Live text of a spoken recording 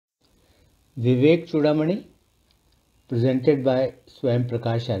Vivek Chudamani, presented by Svayam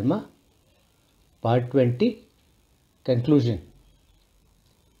Prakash Sharma, Part 20, Conclusion.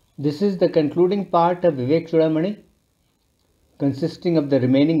 This is the concluding part of Vivek Chudamani, consisting of the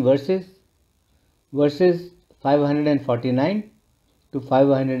remaining verses 549 to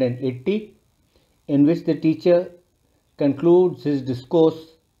 580, in which the teacher concludes his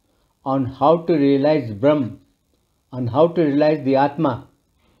discourse on how to realize Brahm, on how to realize the Atma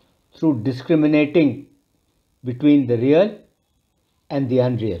through discriminating between the real and the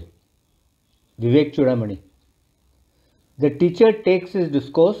unreal. Vivek Chudamani. The teacher takes his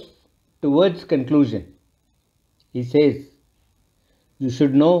discourse towards conclusion. He says, you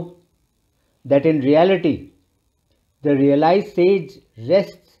should know that in reality, the realized sage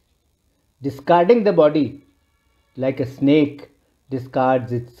rests, discarding the body like a snake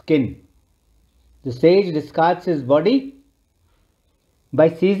discards its skin. The sage discards his body by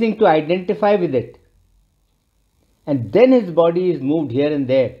ceasing to identify with it. And then his body is moved here and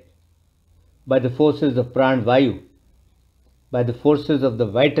there by the forces of Pran Vayu, by the forces of the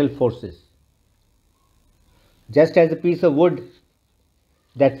vital forces. Just as a piece of wood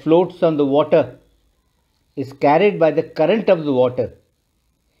that floats on the water is carried by the current of the water,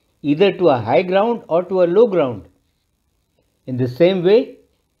 either to a high ground or to a low ground. In the same way,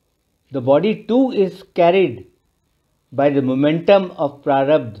 the body too is carried by the momentum of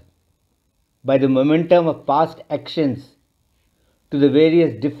prarabdha, by the momentum of past actions, to the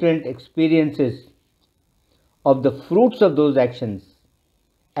various different experiences of the fruits of those actions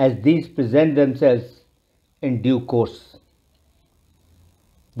as these present themselves in due course.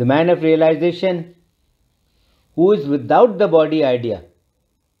 The man of realization, who is without the body idea,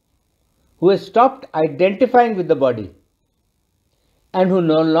 who has stopped identifying with the body, and who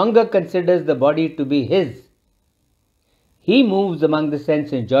no longer considers the body to be his, he moves among the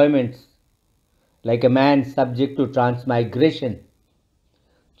sense enjoyments like a man subject to transmigration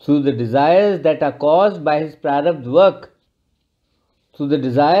through the desires that are caused by his prarabdha work, through the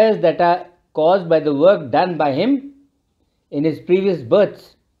desires that are caused by the work done by him in his previous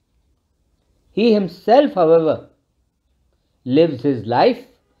births. He himself, however, lives his life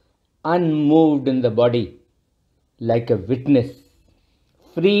unmoved in the body, like a witness,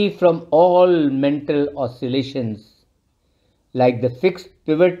 free from all mental oscillations, like the fixed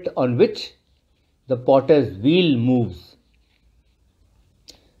pivot on which the potter's wheel moves.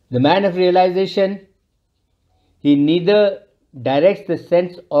 The man of realization, he neither directs the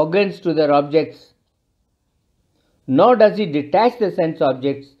sense organs to their objects, nor does he detach the sense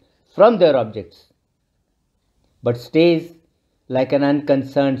objects from their objects, but stays like an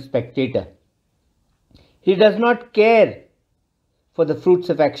unconcerned spectator. He does not care for the fruits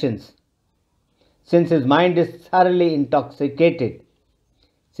of actions, since his mind is thoroughly intoxicated,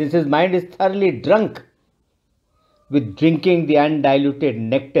 since his mind is thoroughly drunk with drinking the undiluted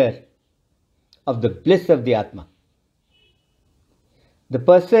nectar of the bliss of the Atma. The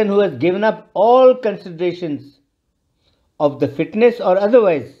person who has given up all considerations of the fitness or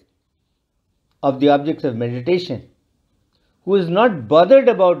otherwise of the objects of meditation, who is not bothered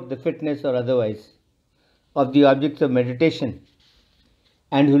about the fitness or otherwise of the objects of meditation,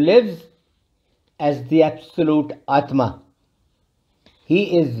 and who lives as the absolute Atma,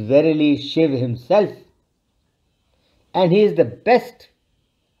 he is verily Shiv himself, and he is the best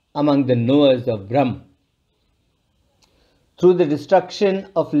among the knowers of Brahm. Through the destruction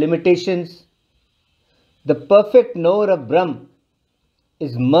of limitations, the perfect knower of Brahm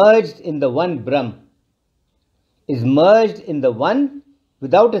is merged in the one Brahm, is merged in the one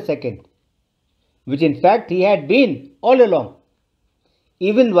without a second, which in fact he had been all along,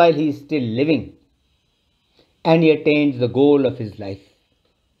 even while he is still living, and he attains the goal of his life.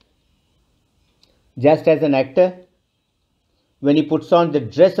 Just as an actor, when he puts on the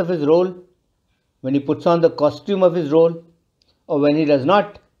dress of his role, when he puts on the costume of his role, or when he does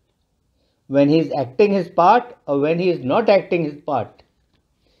not, when he is acting his part or when he is not acting his part,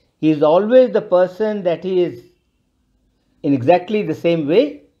 he is always the person that he is. In exactly the same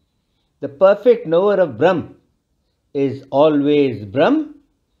way, the perfect knower of Brahm is always Brahm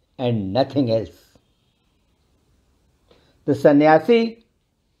and nothing else. The sannyasi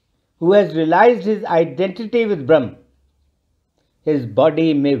who has realized his identity with Brahm, his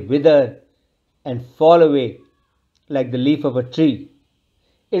body may wither and fall away like the leaf of a tree.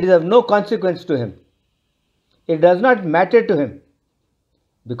 It is of no consequence to him. It does not matter to him,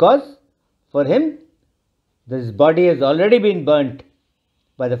 because for him this body has already been burnt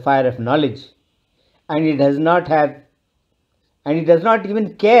by the fire of knowledge, and he does not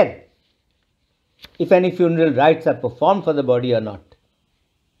even care if any funeral rites are performed for the body or not.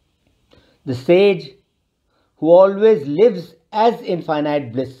 the sage who always lives as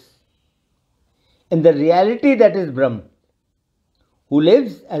infinite bliss, in the reality that is Brahm, who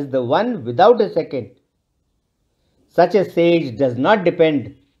lives as the one without a second. Such a sage does not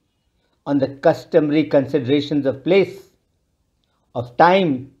depend on the customary considerations of place, of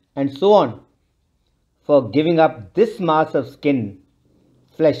time, and so on, for giving up this mass of skin,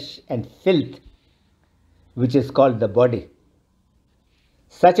 flesh, and filth, which is called the body.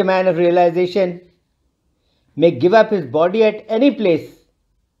 Such a man of realization may give up his body at any place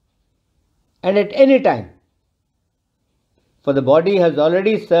and at any time, for the body has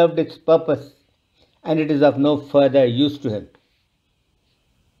already served its purpose and it is of no further use to him.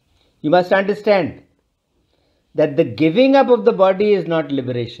 You must understand that the giving up of the body is not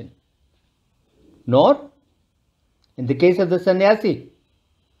liberation, nor, in the case of the sannyasi,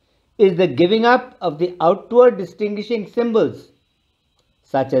 is the giving up of the outward distinguishing symbols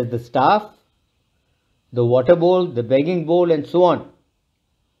such as the staff, the water bowl, the begging bowl, and so on,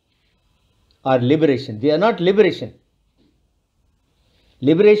 are liberation. They are not liberation.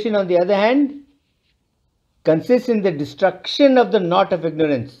 Liberation, on the other hand, consists in the destruction of the knot of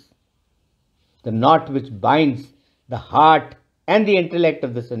ignorance, the knot which binds the heart and the intellect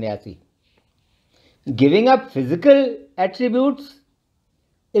of the sannyasi. Giving up physical attributes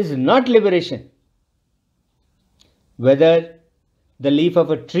is not liberation. Whether the leaf of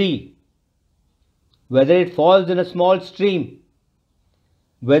a tree, whether it falls in a small stream,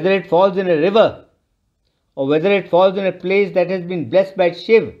 whether it falls in a river, or whether it falls in a place that has been blessed by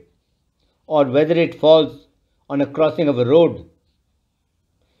Shiv, or whether it falls on a crossing of a road,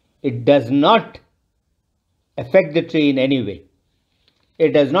 it does not affect the tree in any way. It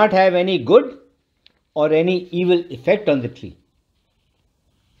does not have any good or any evil effect on the tree.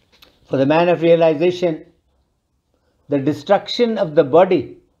 For the man of realization, the destruction of the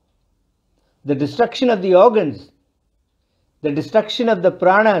body, the destruction of the organs, the destruction of the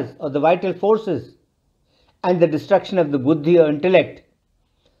pranas or the vital forces, and the destruction of the buddhi or intellect,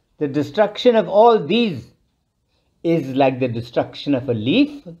 the destruction of all these is like the destruction of a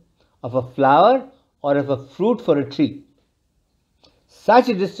leaf, of a flower, or of a fruit for a tree. Such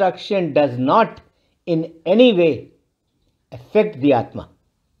destruction does not in any way affect the Atma,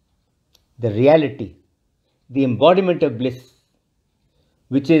 the reality, the embodiment of bliss,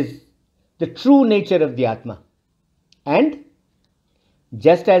 which is the true nature of the Atma. And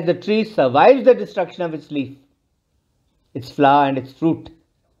just as the tree survives the destruction of its leaf, its flower, and its fruit,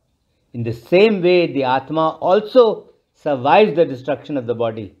 in the same way the Atma also survives the destruction of the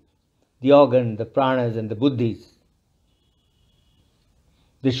body, the organ, the pranas, and the buddhis.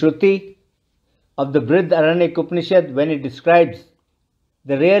 The Shruti of the Brihadaranyaka Upanishad, when it describes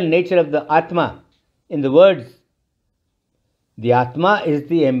the real nature of the Atma in the words, the Atma is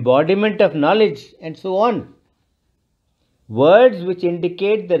the embodiment of knowledge, and so on, words which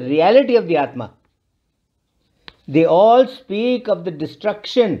indicate the reality of the Atma, they all speak of the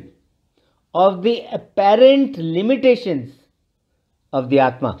destruction of the apparent limitations of the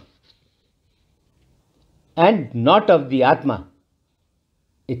Atma and not of the Atma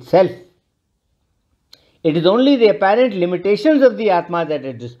itself. It is only the apparent limitations of the Atma that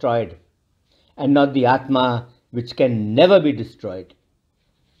are destroyed and not the Atma which can never be destroyed.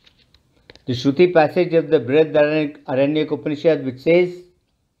 The Shruti passage of the Brihadaranyaka Upanishad which says,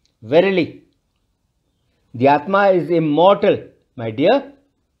 verily, the Atma is immortal, my dear.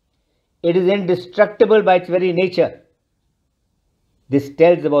 It is indestructible by its very nature. This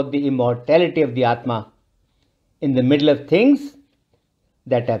tells about the immortality of the Atma in the middle of things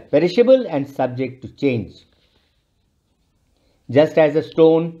that are perishable and subject to change. Just as a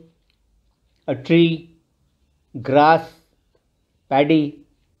stone, a tree, grass, paddy,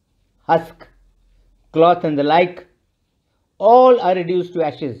 husk, cloth, and the like, all are reduced to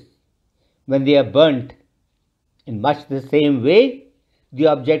ashes when they are burnt. In much the same way, the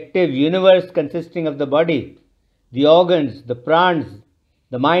objective universe consisting of the body, the organs, the prans,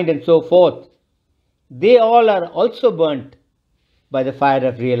 the mind, and so forth, they all are also burnt by the fire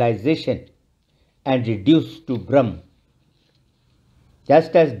of realization and reduced to Brahm.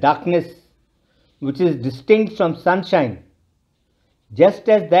 Just as darkness, which is distinct from sunshine, just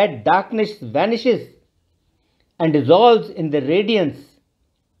as that darkness vanishes and dissolves in the radiance,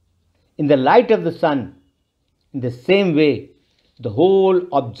 in the light of the sun, in the same way, the whole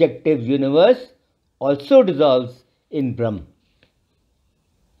objective universe also dissolves in Brahm.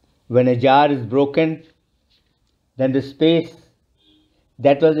 When a jar is broken, then the space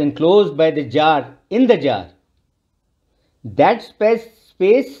that was enclosed by the jar in the jar, that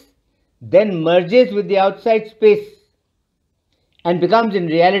space then merges with the outside space and becomes in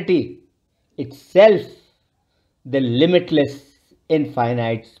reality itself the limitless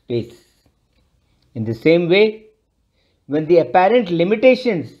infinite space. In the same way, when the apparent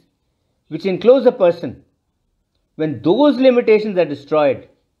limitations which enclose a person, when those limitations are destroyed,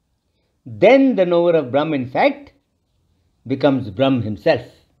 then the knower of Brahm, in fact, becomes Brahm himself.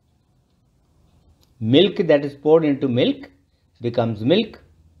 Milk that is poured into milk becomes milk.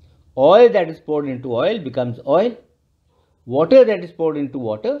 Oil that is poured into oil becomes oil. Water that is poured into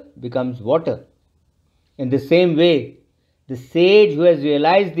water becomes water. In the same way, the sage who has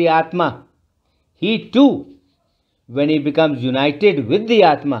realized the Atma, he too, when he becomes united with the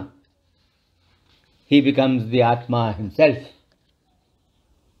Atma, he becomes the Atma himself.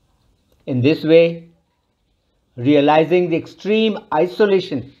 In this way, realizing the extreme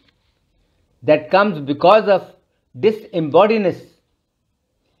isolation that comes because of disembodiedness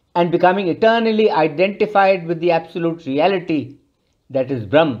and becoming eternally identified with the absolute reality that is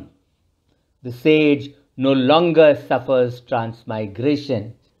Brahm, the sage no longer suffers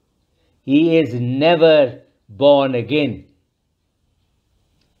transmigration. He is never born again.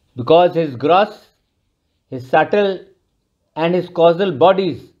 Because his gross, his subtle, and his causal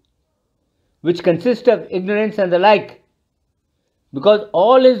bodies, which consist of ignorance and the like, because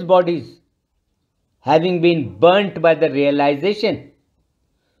all his bodies, having been burnt by the realization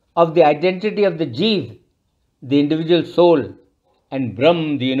of the identity of the Jeev, the individual soul, and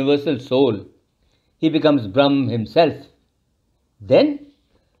Brahm, the universal soul, he becomes Brahm himself. Then,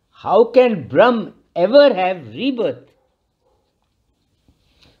 how can Brahm ever have rebirth?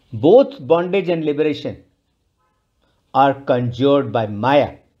 Both bondage and liberation are conjured by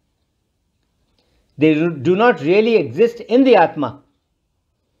Maya. They do not really exist in the Atma,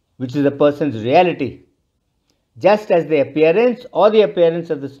 which is a person's reality, just as the appearance or the appearance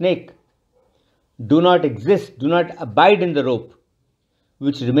of the snake do not exist, do not abide in the rope,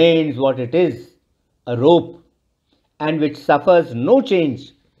 which remains what it is, a rope, and which suffers no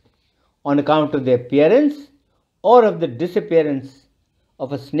change on account of the appearance or of the disappearance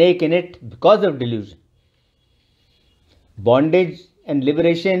of a snake in it because of delusion. Bondage and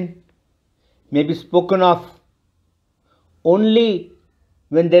liberation may be spoken of only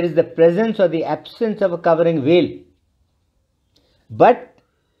when there is the presence or the absence of a covering veil. But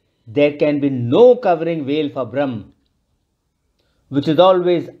there can be no covering veil for Brahm, which is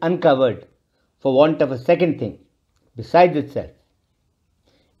always uncovered for want of a second thing besides itself.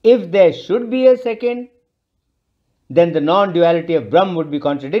 If there should be a second, then the non-duality of Brahm would be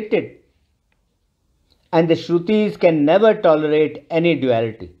contradicted. And the Shrutis can never tolerate any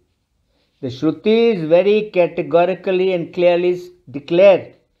duality. The Shrutis very categorically and clearly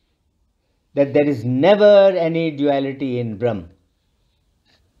declare that there is never any duality in Brahm.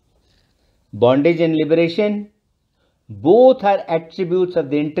 Bondage and liberation, both are attributes of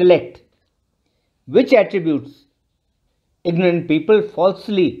the intellect, which attributes ignorant people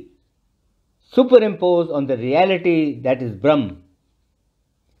falsely superimpose on the reality that is Brahm,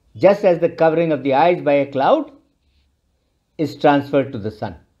 just as the covering of the eyes by a cloud is transferred to the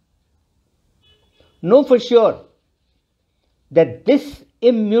sun. Know for sure that this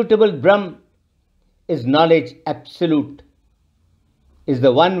immutable Brahm is knowledge absolute, is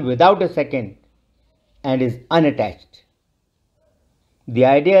the one without a second, and is unattached. The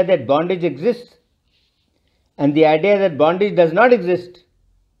idea that bondage exists and the idea that bondage does not exist,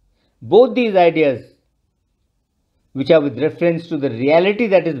 both these ideas, which are with reference to the reality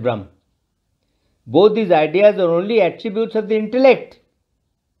that is Brahm, both these ideas are only attributes of the intellect.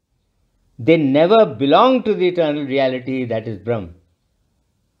 They never belong to the eternal reality that is Brahm.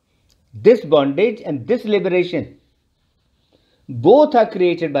 This bondage and this liberation, both are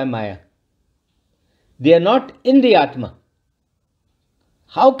created by Maya. They are not in the Atma.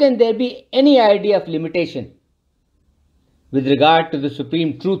 How can there be any idea of limitation with regard to the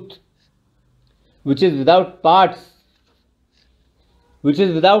Supreme Truth, which is without parts, which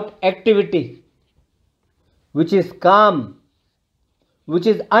is without activity, which is calm, which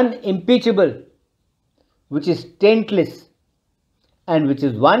is unimpeachable, which is taintless, and which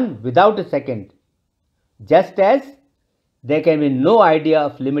is one without a second, just as there can be no idea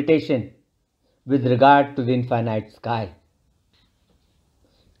of limitation with regard to the infinite sky.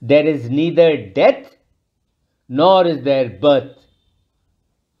 There is neither death nor is there birth.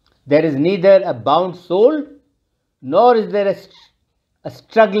 There is neither a bound soul nor is there a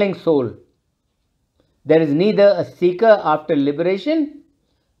struggling soul. There is neither a seeker after liberation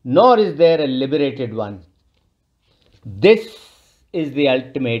nor is there a liberated one. This is the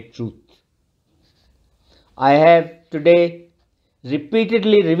ultimate truth. I have today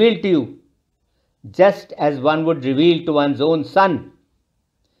repeatedly revealed to you, just as one would reveal to one's own son,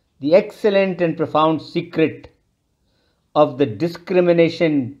 the excellent and profound secret of the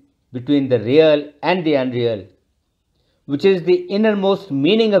discrimination between the real and the unreal, which is the innermost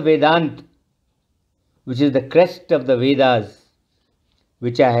meaning of Vedanta, which is the crest of the Vedas,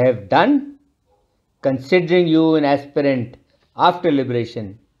 which I have done, considering you an aspirant after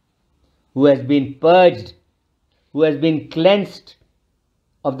liberation, who has been purged, who has been cleansed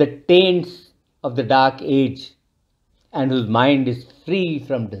of the taints of the dark age, and whose mind is free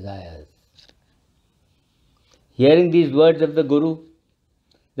from desires. Hearing these words of the Guru,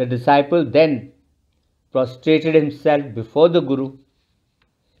 the disciple then prostrated himself before the Guru.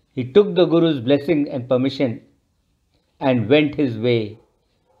 He took the Guru's blessing and permission and went his way,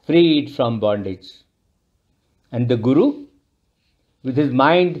 freed from bondage. And the Guru, with his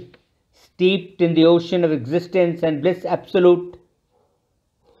mind steeped in the ocean of existence and bliss absolute,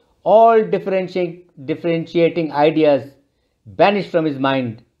 all differentiating ideas banished from his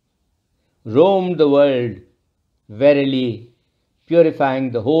mind, roamed the world, verily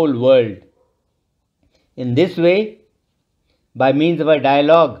purifying the whole world. In this way, by means of a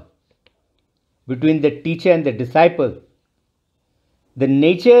dialogue between the teacher and the disciple, the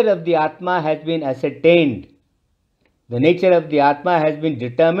nature of the Atma has been ascertained. The nature of the Atma has been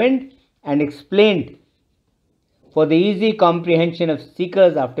determined and explained for the easy comprehension of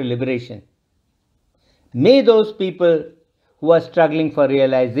seekers after liberation. May those people who are struggling for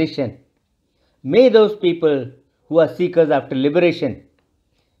realization, may those people who are seekers after liberation,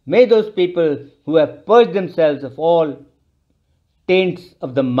 may those people who have purged themselves of all taints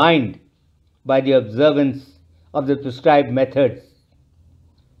of the mind by the observance of the prescribed methods,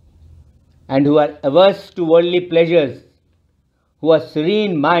 and who are averse to worldly pleasures, who are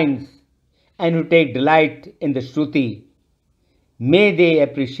serene minds, and who take delight in the Shruti, may they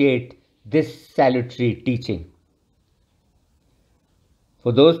appreciate this salutary teaching.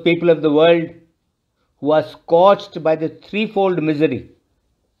 For those people of the world who are scorched by the threefold misery,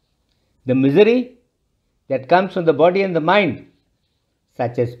 the misery that comes from the body and the mind,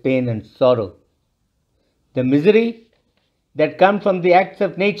 such as pain and sorrow, the misery that comes from the acts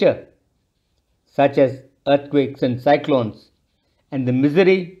of nature, such as earthquakes and cyclones, and the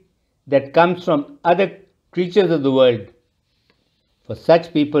misery that comes from other creatures of the world. For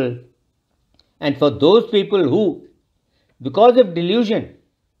such people, and for those people who, because of delusion,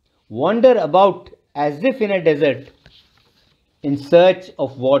 wander about as if in a desert, in search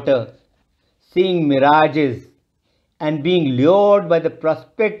of water, seeing mirages, and being lured by the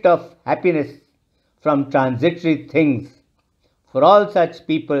prospect of happiness from transitory things, for all such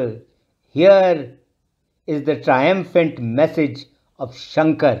people, here is the triumphant message of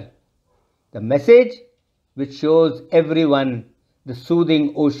Shankar, the message which shows everyone the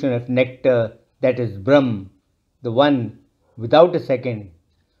soothing ocean of nectar that is Brahm, the one without a second,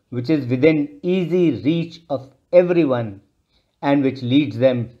 which is within easy reach of everyone and which leads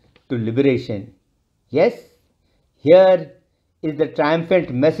them to liberation. Yes, here is the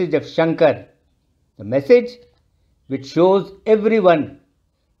triumphant message of Shankar, the message which shows everyone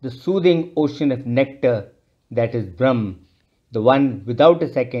the soothing ocean of nectar that is Brahm, the one without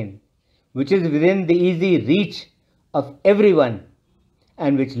a second, which is within the easy reach of everyone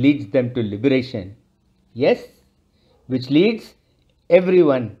and which leads them to liberation. Yes, which leads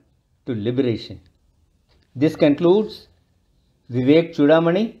everyone to liberation. This concludes Vivek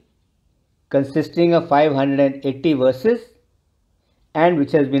Chudamani, consisting of 580 verses and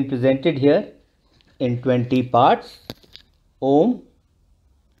which has been presented here in 20 parts. Om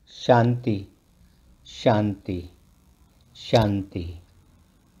Shanti, Shanti, Shanti.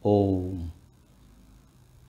 Om.